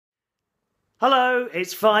Hello,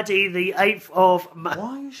 it's Friday the 8th of May.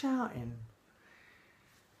 Why are you shouting?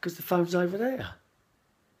 Because the phone's over there.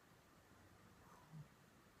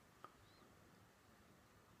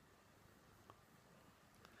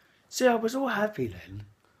 See, I was all happy then.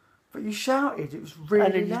 But you shouted. It was And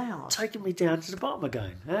really then loud. you're taking me down to the bottom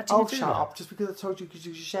again. How did Oh, you do shut that? up. Just because I told you because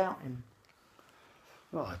you were shouting.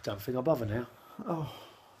 Oh, I don't think I'll bother now. Oh,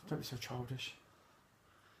 don't be so childish.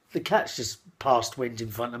 The cat's just passed wind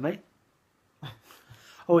in front of me.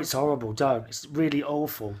 Oh, it's horrible, don't. It's really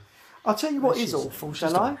awful. I'll tell you what is awful,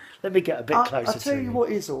 shall I? Let me get a bit closer I'll to tell you what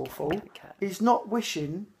is awful. Is not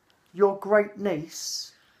wishing your great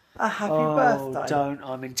niece a happy birthday. Oh, don't.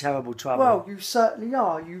 I'm in terrible trouble. Well, you certainly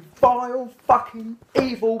are, you vile, fucking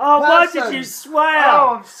evil Oh, why person. did you swear?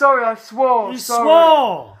 Oh, I'm sorry, I swore. You sorry.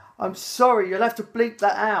 swore! I'm sorry, you'll have to bleep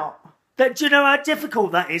that out. Do you know how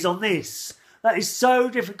difficult that is on this? That is so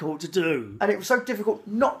difficult to do. And it was so difficult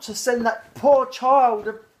not to send that poor child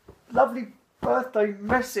a lovely birthday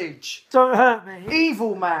message. Don't hurt me.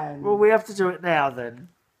 Evil man. Well, we have to do it now then.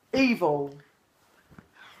 Evil.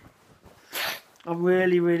 I'm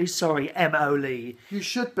really, really sorry, M-O-Lee. You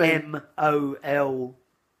should be. M-O-L-I-E.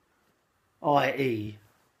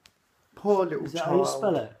 Poor little Is that child. how you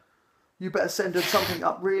spell it? You better send her something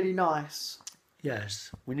up really nice.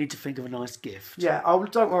 Yes. We need to think of a nice gift. Yeah,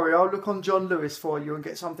 don't worry. I'll look on John Lewis for you and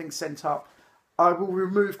get something sent up. I will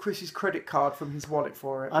remove Chris's credit card from his wallet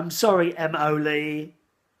for it. I'm sorry, M-O-Lee.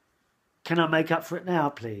 Can I make up for it now,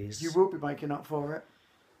 please? You will be making up for it.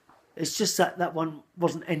 It's just that one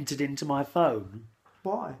wasn't entered into my phone.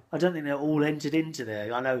 Why? I don't think they're all entered into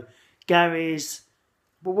there. I know Gary's,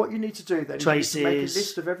 Well, what you need to do then Tracy's, is you need to make a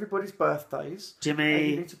list of everybody's birthdays. Jimmy, and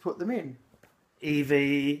you need to put them in.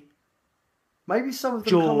 Evie, Maybe some of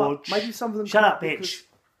them George. come up. Maybe some of them Shut come up, up bitch. because...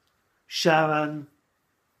 Sharon.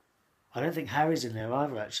 I don't think Harry's in there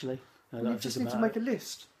either, actually. You just need to make a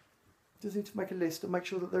list. You just need to make a list and make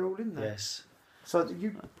sure that they're all in there. Yes. So that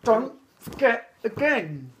you don't forget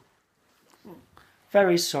again.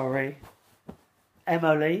 Very sorry.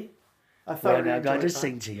 Emily, I we're thoroughly now going to enjoyed that.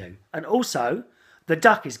 sing to you. And also, the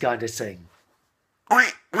duck is going to sing.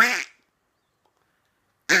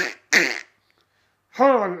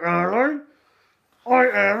 Hello, Emily. I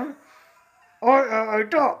am a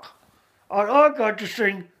duck. And I'm going to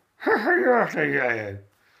sing Happy Birthday to you.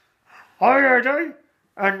 Are you ready?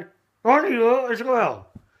 And one of you as well.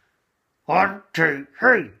 1, 2,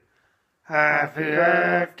 3. Happy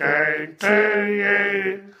birthday to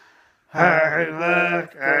you. Happy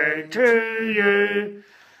birthday to you.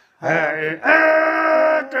 Happy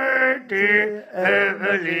birthday, dear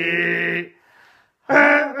Emily.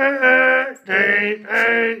 Happy birthday to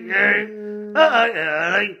you.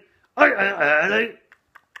 Early. Early.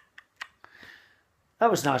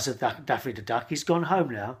 That was nice of Daffy the Duck. He's gone home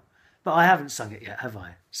now. But I haven't sung it yet, have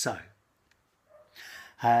I? So.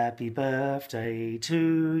 Happy birthday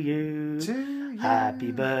to you.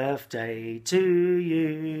 Happy birthday to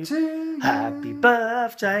you. Happy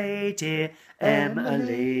birthday, dear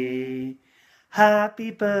Emily.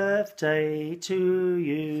 Happy birthday to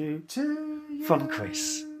you. From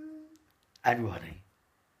Chris and Ronnie.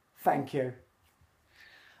 Thank you.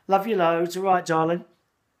 Love you loads. All right, darling.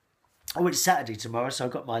 Oh, it's Saturday tomorrow, so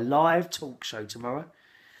I've got my live talk show tomorrow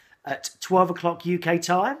at 12 o'clock UK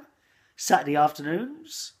time. Saturday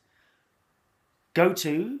afternoons. Go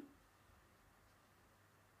to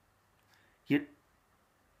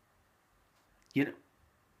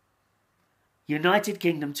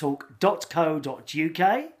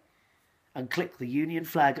UnitedKingdomTalk.co.uk and click the Union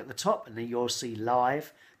flag at the top and then you'll see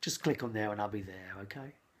live. Just click on there and I'll be there,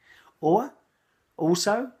 okay? Or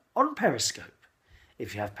also on Periscope.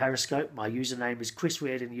 If you have Periscope, my username is Chris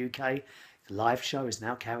Reardon UK. The live show is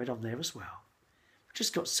now carried on there as well. We've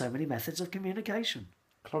just got so many methods of communication.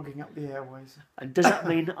 Clogging up the airways. And does that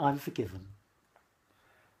mean I'm forgiven?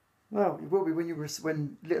 Well, it will be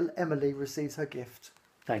when little Emily receives her gift.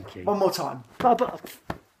 Thank you. One more time. Bye-bye.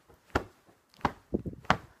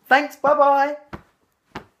 Thanks, bye-bye.